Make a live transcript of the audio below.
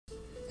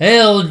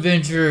Hail,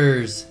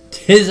 adventurers!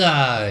 'Tis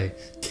I,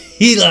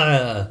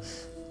 Tila,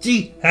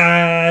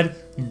 Jihad,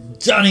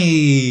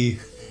 Johnny,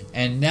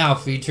 and now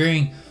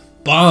featuring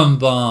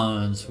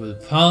Bonbons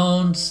with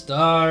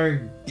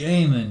Pwnstarr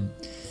Gaming.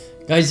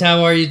 Guys,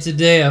 how are you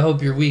today? I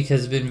hope your week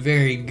has been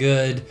very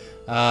good.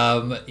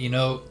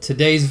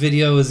 Today's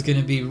video is going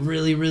to be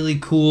really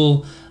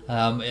cool.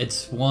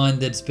 It's one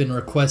that's been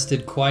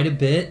requested quite a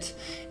bit,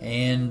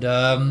 and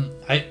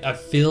I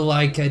feel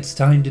like it's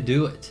time to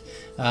do it.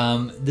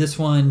 This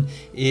one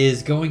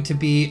is going to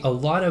be a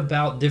lot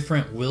about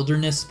different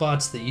wilderness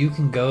spots that you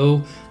can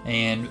go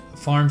and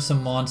farm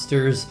some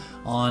monsters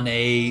on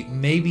a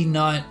maybe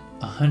not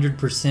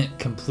 100%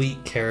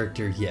 complete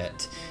character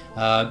yet.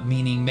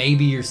 Meaning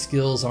maybe your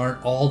skills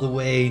aren't all the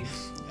way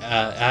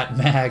at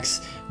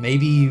max.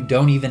 Maybe you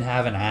don't even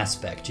have an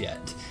aspect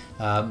yet.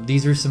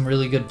 These are some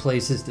really good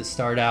places to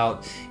start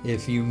out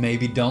if you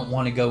maybe don't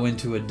want to go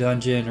into a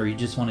dungeon or you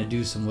just want to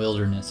do some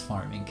wilderness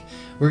farming.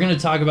 We're going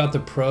to talk about the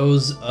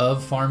pros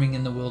of farming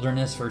in the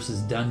wilderness versus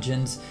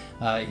dungeons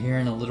here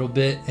in a little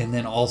bit, and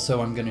then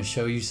also I'm going to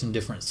show you some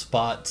different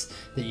spots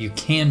that you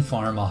can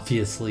farm,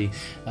 obviously,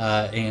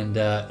 and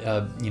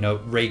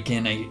rake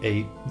in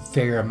a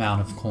fair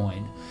amount of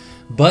coin.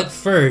 But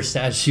first,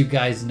 as you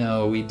guys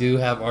know, we do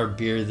have our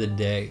beer of the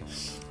day.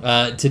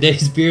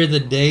 Today's beer of the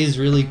day is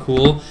really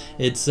cool.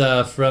 It's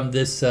from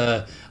this,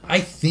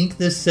 I think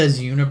this says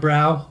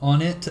Unibroue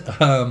on it,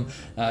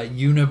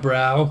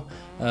 Unibroue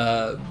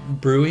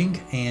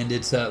Brewing, and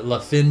it's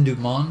Fin Du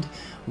Monde,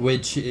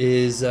 which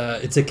is,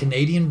 it's a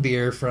Canadian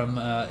beer from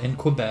in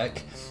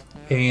Quebec,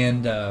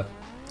 and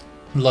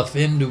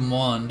Fin Du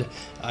Monde,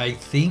 I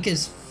think,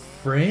 is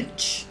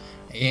French,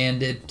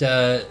 and it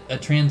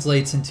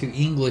translates into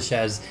English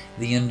as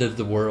the end of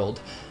the world.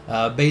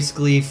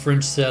 Basically,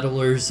 French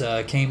settlers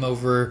came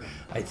over,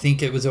 I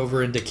think it was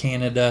over into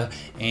Canada,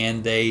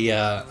 and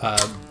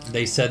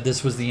they said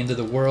this was the end of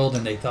the world,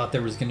 and they thought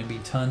there was going to be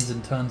tons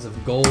and tons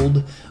of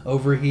gold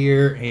over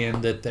here,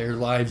 and that their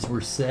lives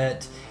were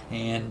set.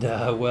 And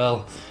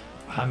well,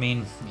 I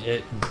mean,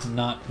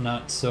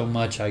 not so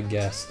much, I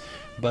guess,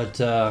 but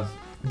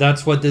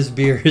that's what this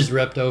beer is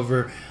repped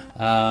over.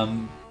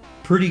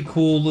 Pretty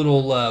cool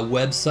little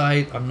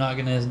website. I'm not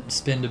gonna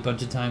spend a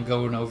bunch of time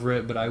going over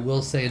it, but I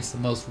will say it's the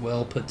most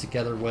well put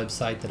together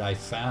website that I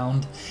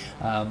found.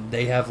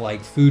 They have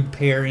like food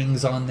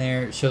pairings on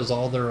there. It shows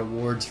all their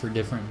awards for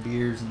different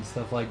beers and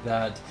stuff like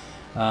that.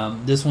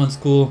 This one's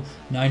cool,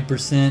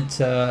 9%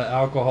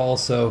 alcohol,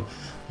 so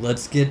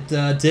let's get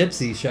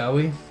tipsy, shall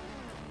we?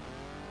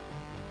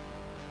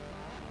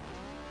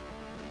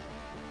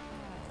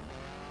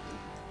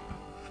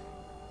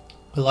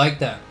 I like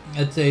that.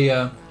 It's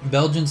a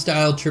Belgian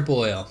style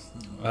triple ale.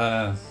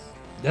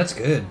 That's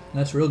good.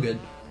 That's real good.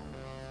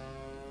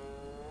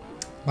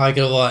 I like it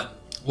a lot.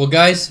 Well,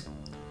 guys,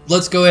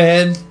 let's go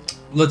ahead.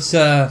 Let's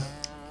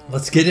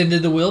get into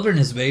the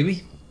wilderness,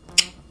 baby.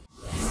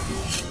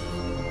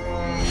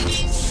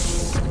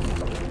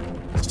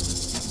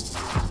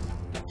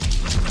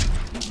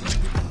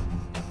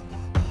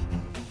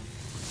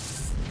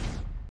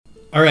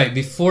 Alright,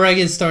 before I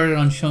get started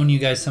on showing you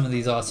guys some of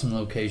these awesome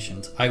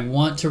locations, I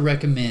want to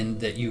recommend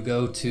that you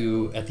go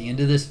to, at the end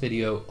of this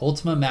video,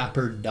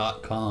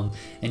 ultimamapper.com,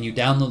 and you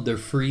download their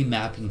free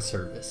mapping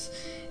service.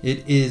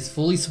 It is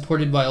fully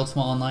supported by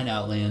Ultima Online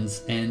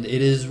Outlands, and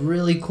it is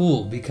really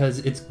cool because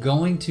it's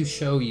going to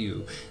show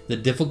you the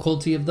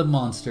difficulty of the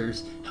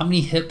monsters, how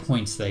many hit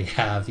points they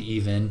have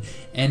even,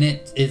 and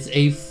it is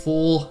a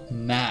full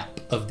map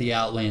of the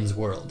Outlands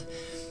world.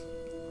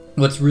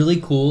 What's really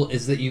cool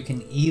is that you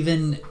can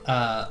even,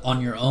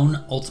 on your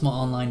own Ultima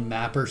Online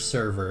Mapper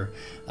server,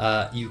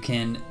 you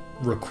can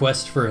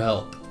request for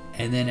help.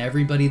 And then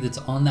everybody that's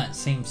on that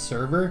same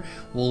server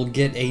will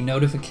get a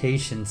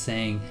notification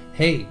saying,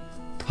 hey,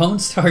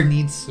 Pwnstarr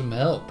needs some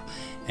help.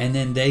 And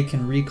then they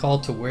can recall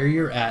to where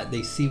you're at,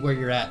 they see where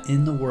you're at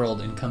in the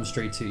world, and come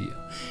straight to you.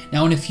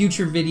 Now, in a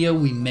future video,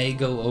 we may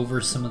go over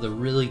some of the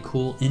really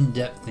cool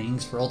in-depth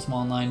things for Ultima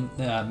Online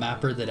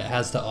Mapper that it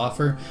has to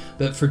offer.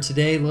 But for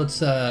today, let's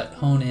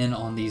hone in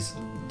on these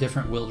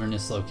different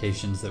wilderness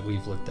locations that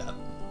we've looked at.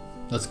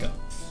 Let's go.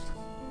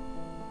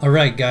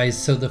 Alright guys,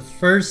 so the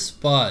first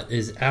spot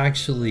is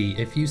actually,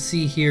 if you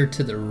see here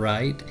to the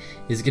right,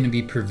 is going to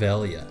be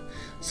Prevelia.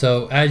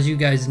 So as you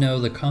guys know,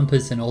 the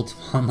compass in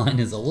Ultima Online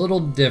is a little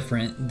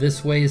different.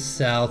 This way is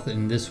south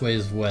and this way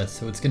is west.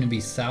 So it's going to be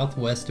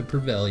southwest of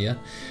Prevelia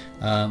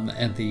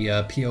at the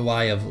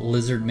POI of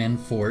Lizardman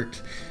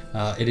Fort.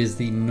 It is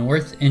the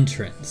north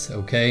entrance,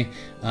 okay?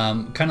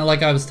 Kind of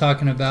like I was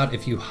talking about,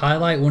 if you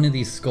highlight one of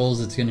these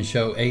skulls, it's going to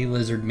show a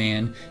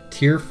Lizardman,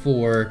 tier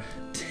 4,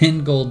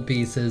 10 gold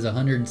pieces,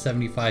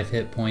 175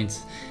 hit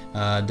points,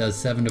 does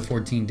 7 to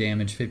 14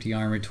 damage, 50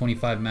 armor,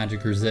 25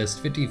 magic resist,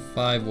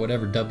 55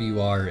 whatever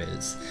WR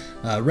is.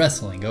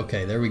 Wrestling,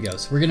 okay, there we go.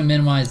 So we're going to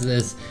minimize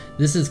this.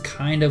 This is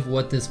kind of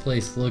what this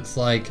place looks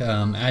like.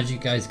 As you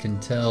guys can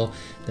tell,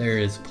 there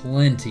is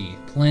plenty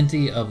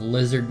of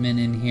lizardmen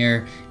in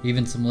here,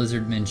 even some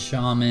lizardmen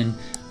shaman.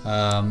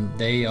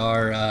 They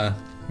are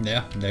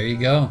Yeah, there you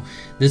go.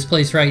 This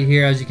place right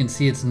here, as you can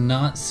see, it's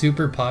not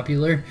super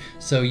popular,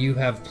 so you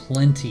have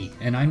plenty,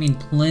 and I mean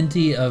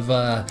plenty of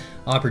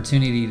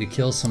opportunity to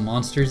kill some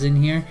monsters in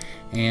here.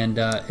 And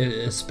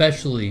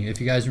especially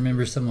if you guys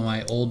remember some of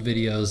my old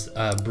videos,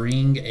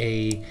 bring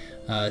a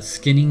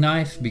skinning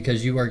knife,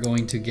 because you are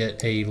going to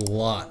get a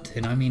lot,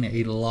 and I mean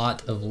a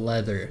lot of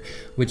leather,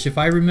 which, if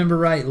I remember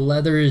right,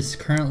 leather is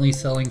currently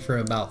selling for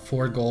about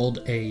 4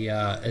 gold a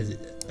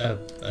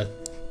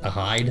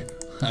hide,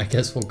 I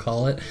guess we'll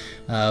call it.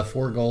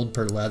 4 gold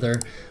per leather,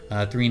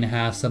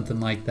 3.5, something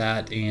like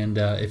that. And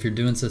if you're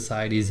doing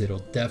societies, it'll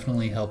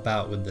definitely help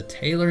out with the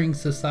tailoring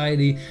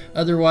society.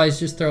 Otherwise,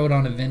 just throw it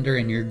on a vendor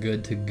and you're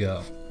good to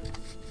go.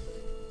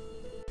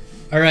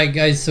 Alright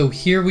guys, so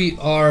here we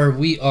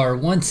are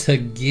once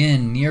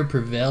again near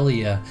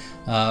Prevelia.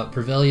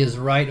 Prevelia is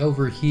right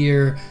over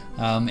here,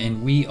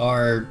 and we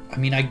are, I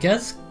mean, I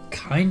guess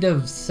kind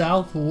of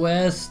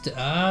southwest.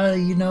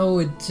 You know,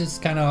 it's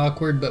just kind of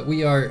awkward, but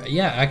we are,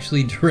 yeah,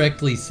 actually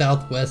directly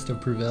southwest of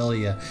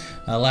Prevelia.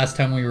 Last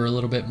time we were a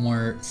little bit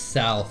more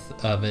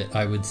south of it,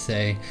 I would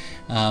say.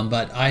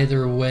 But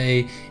either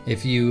way,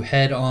 if you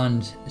head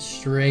on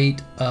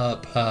straight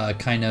up,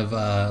 kind of,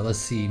 let's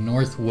see,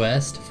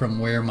 northwest from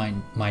where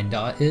my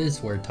dot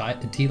is, where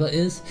Tila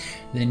is,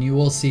 then you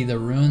will see the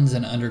ruins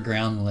and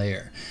underground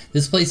lair.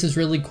 This place is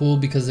really cool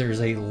because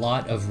there's a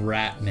lot of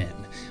rat men.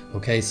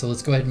 Okay, so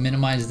let's go ahead and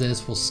minimize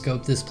this. We'll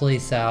scope this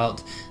place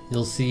out.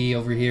 You'll see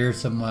over here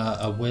some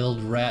a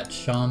willed rat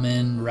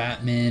shaman,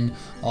 ratmen,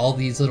 all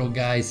these little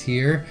guys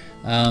here.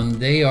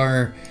 They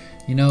are,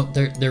 you know,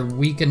 they're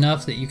weak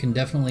enough that you can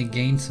definitely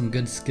gain some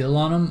good skill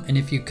on them. And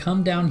if you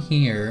come down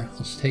here,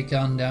 let's take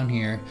on down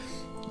here,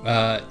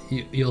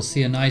 you'll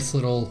see a nice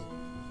little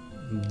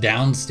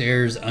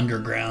downstairs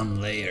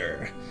underground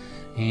lair.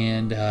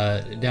 And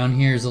down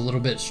here is a little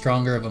bit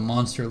stronger of a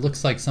monster. It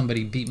looks like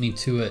somebody beat me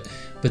to it,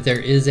 but there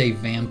is a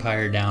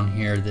vampire down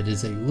here that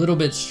is a little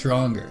bit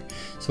stronger.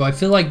 So I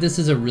feel like this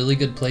is a really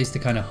good place to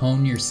kind of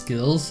hone your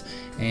skills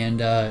and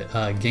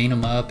gain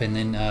them up, and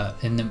then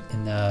in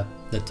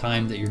the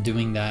time that you're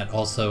doing that,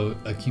 also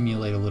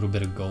accumulate a little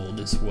bit of gold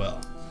as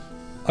well.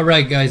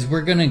 Alright guys,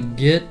 we're gonna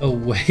get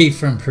away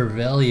from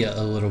Prevelia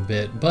a little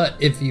bit, but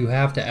if you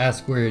have to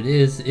ask where it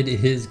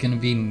is gonna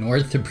be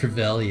north of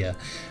Prevelia.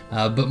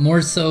 But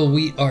more so,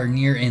 we are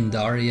near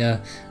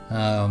Andaria,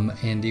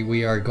 and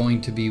we are going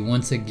to be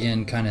once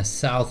again kind of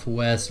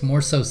southwest,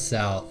 more so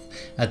south,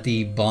 at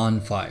the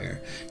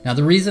bonfire. Now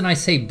the reason I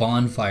say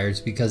bonfire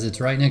is because it's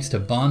right next to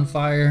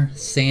Bonfire,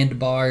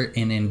 Sandbar,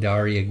 and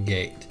Andaria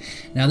Gate.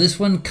 Now this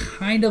one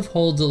kind of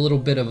holds a little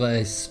bit of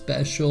a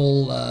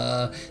special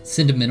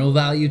sentimental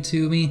value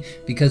to me,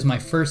 because my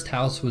first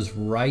house was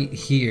right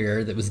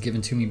here that was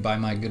given to me by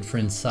my good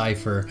friend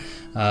Cypher,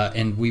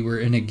 and we were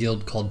in a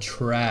guild called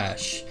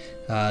Trash.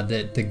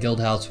 That the guild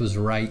house was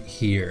right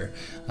here.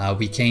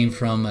 We came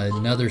from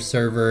another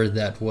server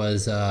that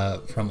was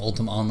from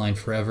Ultima Online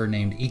Forever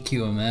named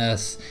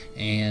EQMS,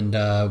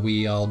 and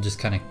we all just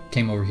kind of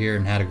came over here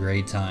and had a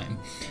great time.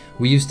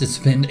 We used to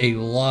spend a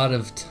lot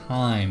of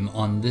time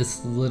on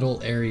this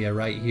little area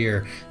right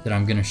here that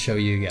I'm going to show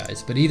you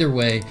guys. But either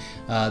way,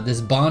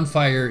 this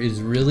bonfire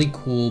is really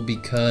cool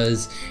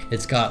because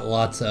it's got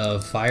lots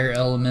of fire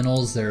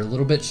elementals. They're a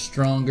little bit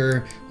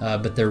stronger,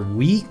 but they're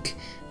weak.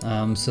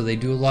 So they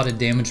do a lot of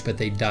damage, but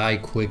they die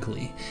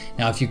quickly.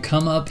 Now if you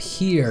come up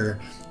here,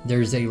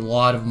 there's a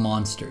lot of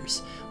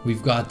monsters.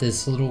 We've got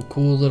this little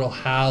cool little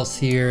house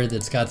here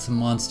that's got some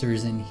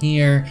monsters in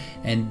here,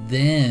 and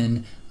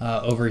then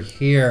over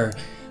here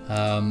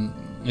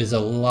is a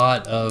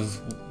lot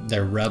of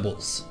their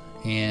rebels,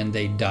 and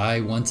they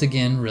die once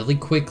again really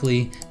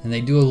quickly, and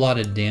they do a lot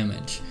of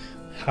damage.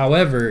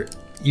 However,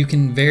 you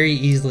can very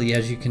easily,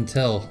 as you can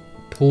tell,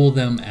 pull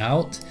them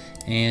out,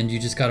 and you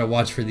just got to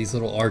watch for these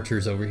little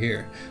archers over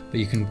here. But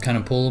you can kind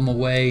of pull them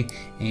away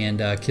and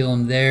kill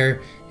them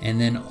there. And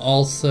then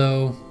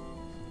also,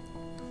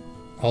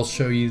 I'll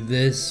show you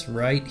this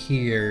right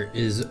here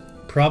is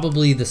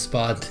probably the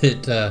spot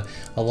that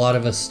a lot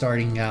of us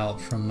starting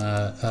out from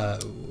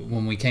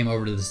when we came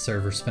over to the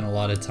server spent a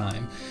lot of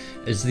time.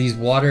 Is these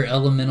water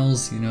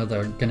elementals, you know,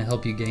 they're going to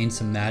help you gain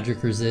some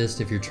magic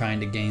resist if you're trying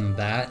to gain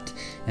that,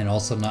 and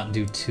also not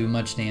do too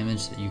much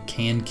damage, that you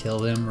can kill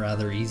them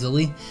rather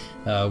easily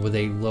with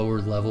a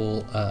lower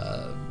level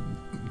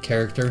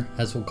character,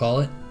 as we'll call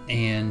it.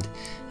 And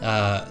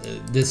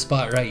this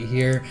spot right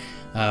here,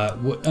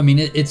 I mean,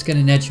 it's going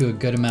to net you a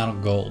good amount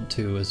of gold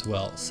too as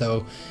well.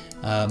 So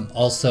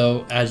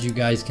also, as you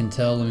guys can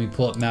tell, let me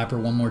pull up Mapper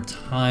one more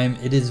time.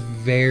 It is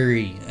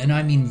very, and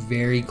I mean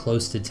very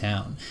close to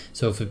town.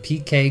 So if a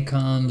PK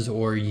comes,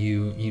 or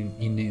you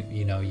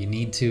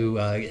need to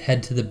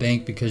head to the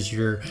bank because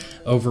you're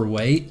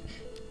overweight,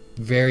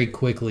 very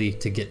quickly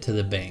to get to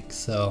the bank.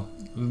 So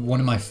one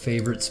of my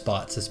favorite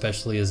spots,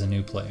 especially as a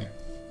new player.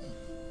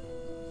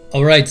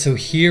 Alright, so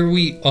here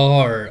we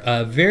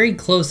are, very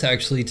close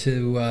actually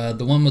to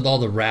the one with all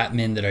the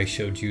ratmen that I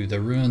showed you, the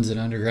ruins and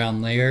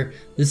underground lair.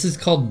 This is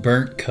called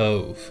Burnt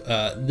Cove.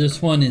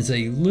 This one is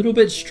a little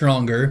bit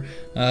stronger.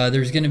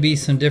 There's going to be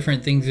some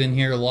different things in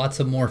here, lots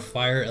of more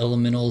fire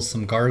elementals,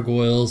 some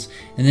gargoyles,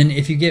 and then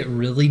if you get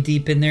really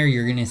deep in there,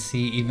 you're going to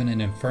see even an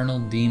infernal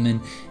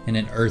demon and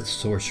an earth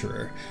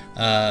sorcerer.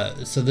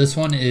 So this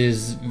one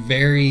is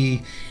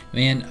very,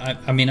 man,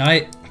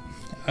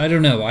 I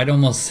don't know. I'd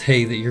almost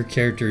say that your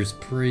character is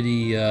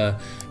pretty well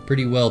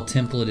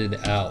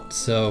templated out.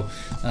 So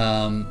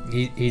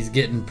he's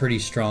getting pretty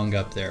strong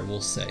up there,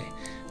 we'll say.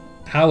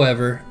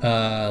 However,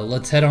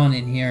 let's head on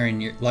in here,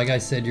 and like I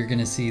said, you're going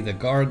to see the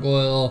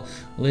gargoyle,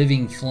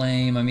 living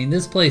flame. I mean,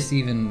 this place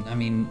even, I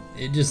mean,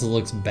 it just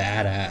looks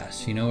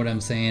badass. You know what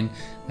I'm saying?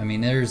 I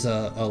mean, there's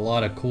a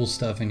lot of cool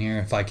stuff in here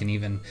if I can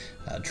even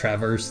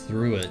traverse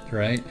through it,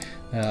 right?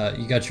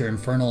 You got your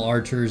infernal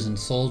archers and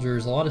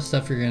soldiers, a lot of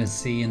stuff you're going to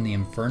see in the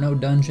Inferno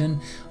dungeon,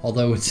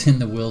 although it's in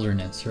the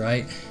wilderness,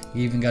 right?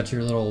 You even got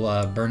your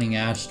little burning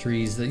ash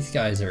trees. These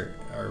guys are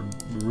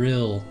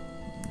real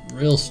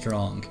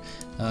strong.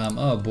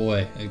 Oh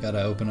boy, I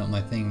gotta open up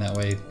my thing, that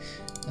way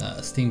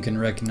Steam can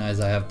recognize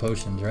I have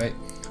potions, right?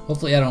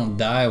 Hopefully I don't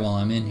die while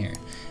I'm in here.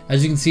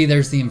 As you can see,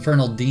 there's the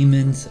infernal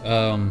demons.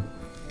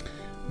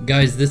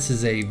 Guys, this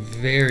is a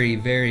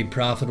very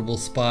profitable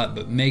spot,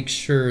 but make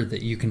sure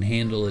that you can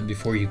handle it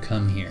before you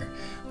come here.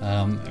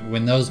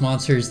 When those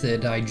monsters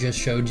that I just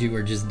showed you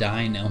are just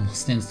dying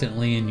almost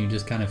instantly and you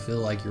just kind of feel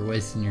like you're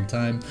wasting your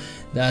time,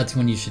 that's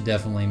when you should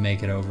definitely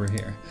make it over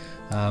here.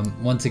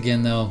 Once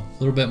again though, a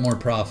little bit more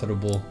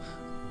profitable.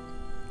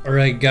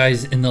 Alright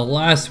guys, and the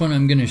last one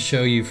I'm going to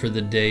show you for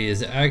the day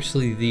is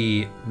actually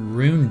the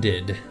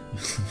Wounded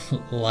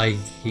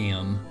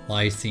Lyceum.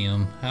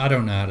 I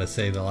don't know how to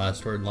say the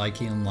last word.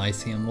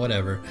 Lyceum,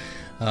 whatever.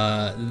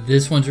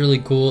 This one's really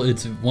cool.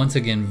 It's once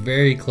again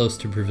very close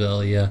to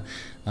Brevelia.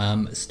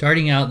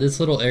 Starting out, this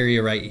little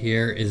area right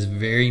here is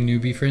very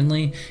newbie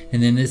friendly,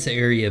 and then this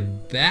area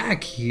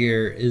back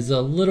here is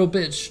a little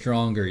bit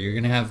stronger. You're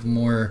gonna have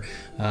more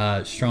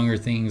stronger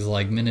things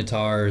like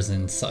minotaurs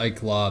and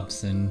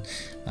cyclops, and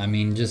I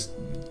mean just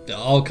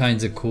all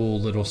kinds of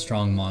cool little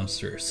strong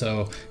monsters.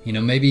 So you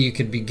know, maybe you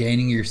could be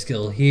gaining your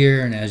skill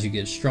here, and as you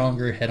get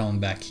stronger, head on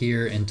back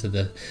here into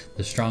the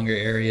stronger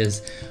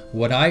areas.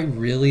 What I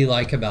really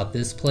like about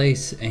this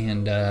place,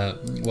 and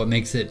what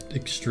makes it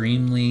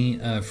extremely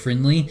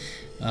friendly,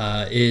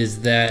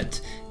 is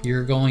that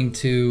you're going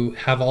to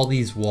have all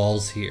these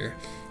walls here.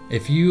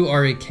 If you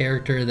are a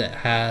character that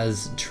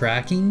has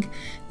tracking,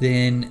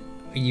 then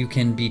you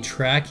can be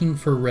tracking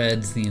for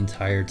reds the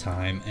entire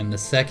time, and the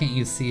second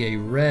you see a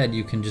red,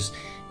 you can just,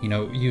 you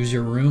know, use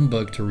your rune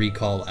book to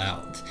recall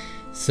out.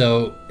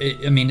 So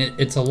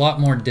it's a lot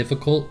more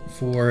difficult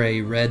for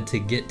a red to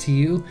get to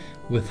you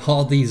with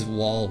all these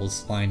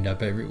walls lined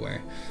up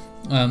everywhere.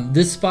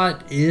 This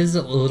spot is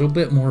a little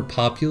bit more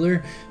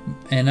popular,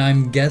 and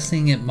I'm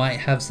guessing it might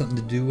have something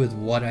to do with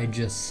what I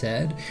just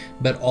said,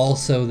 but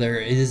also there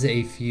is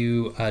a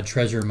few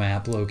treasure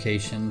map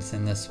locations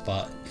in this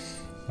spot.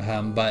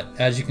 But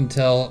as you can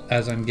tell,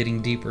 as I'm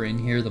getting deeper in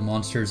here, the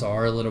monsters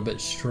are a little bit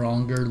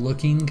stronger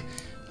looking,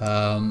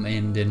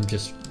 and then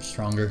just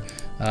stronger,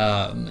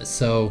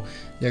 so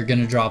they're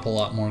gonna drop a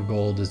lot more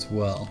gold as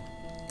well.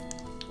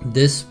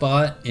 This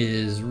spot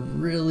is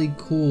really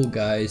cool,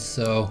 guys,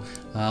 so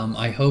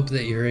I hope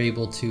that you're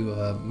able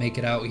to make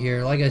it out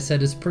here. Like I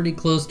said, it's pretty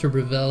close to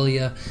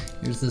Brevelia.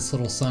 Here's this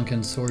little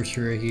sunken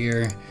sorcerer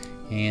here,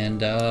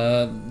 and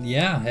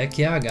yeah, heck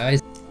yeah,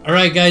 guys.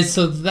 Alright guys,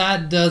 so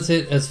that does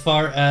it as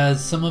far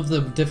as some of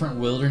the different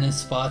wilderness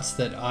spots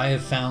that I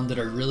have found that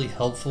are really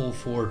helpful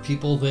for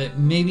people that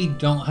maybe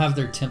don't have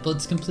their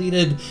templates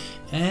completed,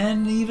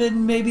 and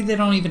even maybe they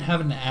don't even have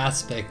an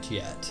aspect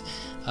yet.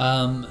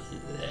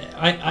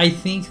 I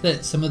think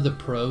that some of the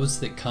pros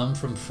that come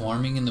from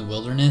farming in the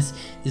wilderness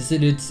is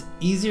that it's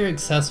easier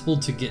accessible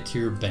to get to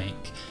your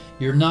bank.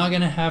 You're not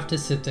going to have to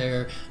sit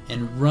there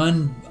and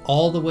run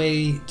all the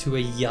way to a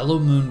yellow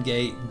moon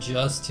gate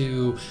just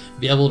to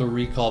be able to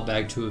recall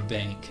back to a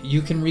bank.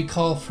 You can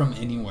recall from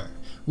anywhere,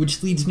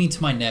 which leads me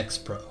to my next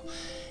pro.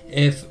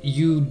 If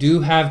you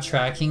do have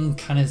tracking,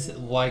 kind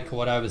of like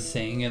what I was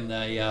saying in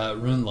the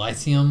Rune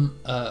Lyceum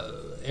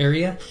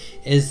area,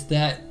 is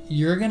that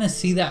you're going to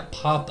see that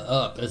pop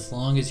up as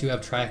long as you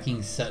have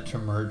tracking set to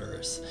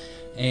murderers.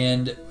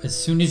 And as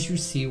soon as you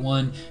see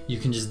one, you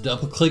can just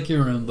double click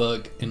your rune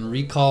book and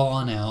recall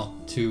on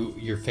out to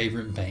your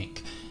favorite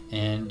bank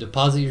and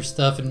deposit your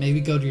stuff, and maybe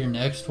go to your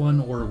next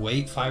one, or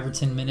wait 5 or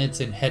 10 minutes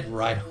and head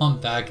right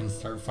on back and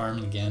start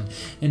farming again,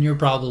 and you're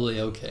probably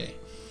okay.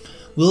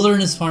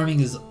 Wilderness farming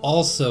is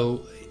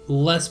also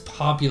less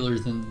popular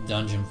than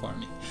dungeon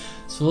farming.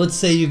 So let's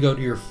say you go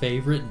to your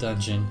favorite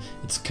dungeon,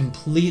 it's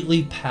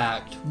completely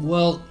packed.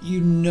 Well, you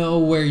know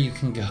where you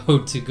can go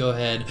to go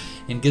ahead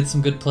and get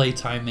some good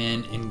playtime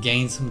in and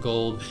gain some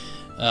gold,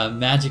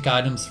 magic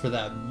items for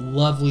that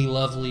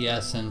lovely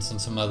essence,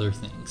 and some other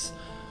things.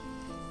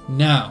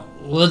 Now,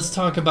 let's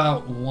talk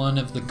about one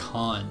of the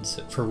cons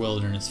for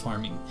wilderness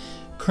farming.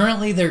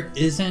 Currently, there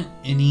isn't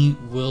any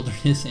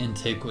wilderness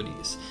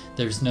antiquities.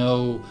 There's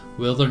no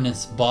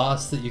wilderness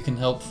boss that you can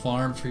help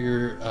farm for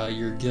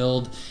your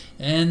guild,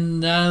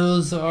 and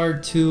those are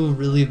two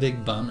really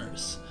big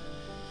bummers.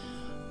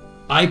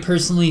 I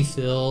personally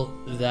feel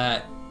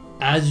that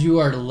as you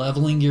are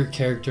leveling your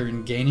character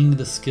and gaining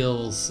the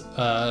skills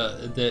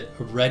that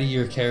ready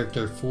your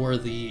character for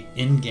the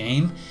end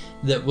game,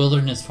 that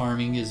wilderness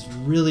farming is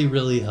really,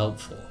 really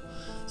helpful.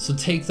 So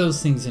take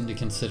those things into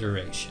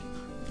consideration.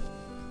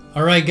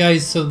 Alright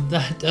guys, so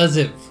that does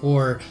it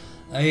for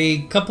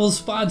a couple of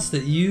spots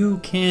that you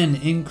can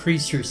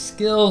increase your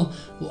skill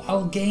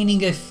while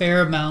gaining a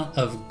fair amount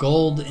of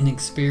gold and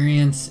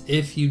experience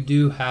if you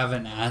do have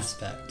an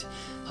aspect.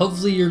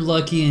 Hopefully you're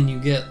lucky and you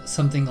get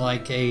something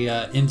like a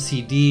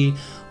MCD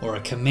or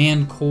a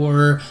command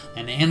core,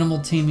 an animal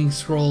taming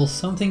scroll,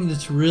 something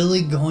that's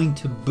really going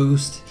to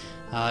boost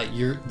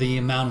the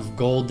amount of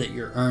gold that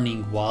you're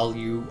earning while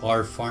you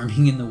are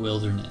farming in the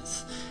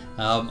wilderness.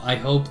 I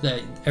hope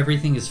that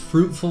everything is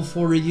fruitful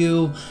for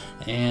you,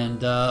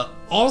 and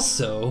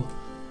also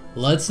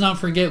let's not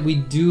forget we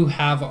do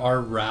have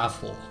our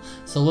raffle.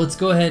 So let's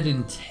go ahead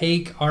and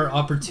take our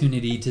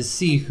opportunity to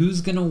see who's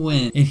gonna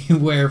win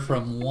anywhere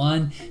from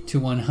 1 to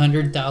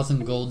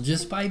 100,000 gold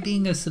just by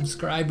being a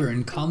subscriber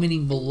and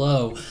commenting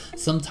below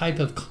some type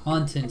of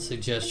content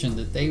suggestion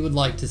that they would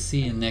like to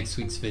see in next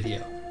week's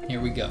video. Here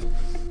we go.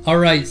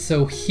 Alright,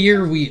 so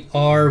here we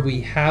are.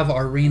 We have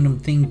our random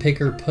thing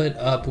picker put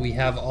up. We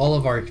have all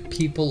of our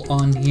people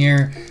on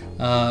here.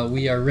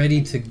 We are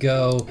ready to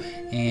go,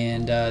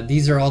 and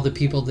these are all the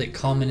people that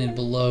commented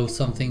below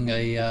something,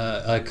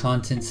 a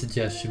content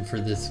suggestion for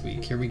this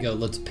week. Here we go.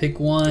 Let's pick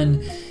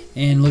one,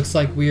 and looks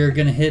like we are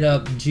gonna hit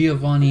up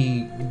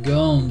Giovanni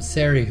Gomes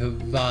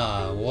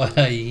Seriva.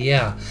 What?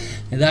 Yeah,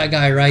 that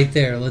guy right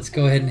there. Let's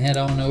go ahead and head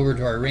on over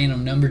to our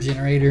random number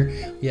generator.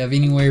 We have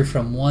anywhere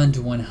from 1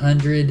 to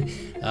 100.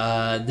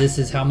 This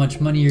is how much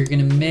money you're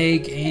gonna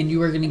make, and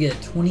you are gonna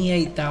get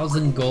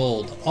 28,000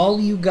 gold. All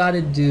you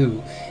gotta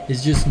do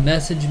is just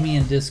message me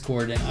in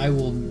Discord, and I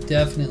will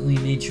definitely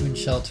meet you in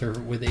shelter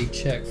with a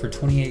check for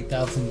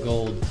 28,000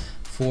 gold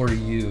for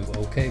you.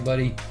 Okay,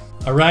 buddy?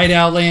 All right,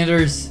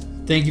 Outlanders.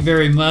 Thank you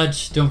very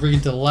much. Don't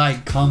forget to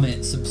like,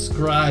 comment,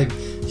 subscribe,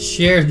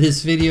 share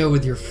this video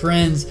with your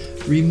friends.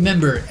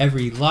 Remember,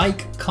 every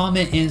like,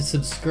 comment, and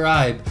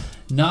subscribe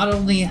not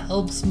only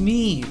helps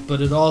me,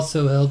 but it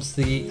also helps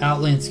the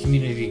Outlands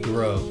community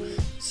grow.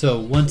 So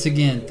once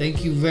again,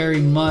 thank you very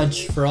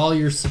much for all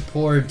your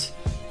support.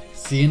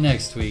 See you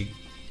next week.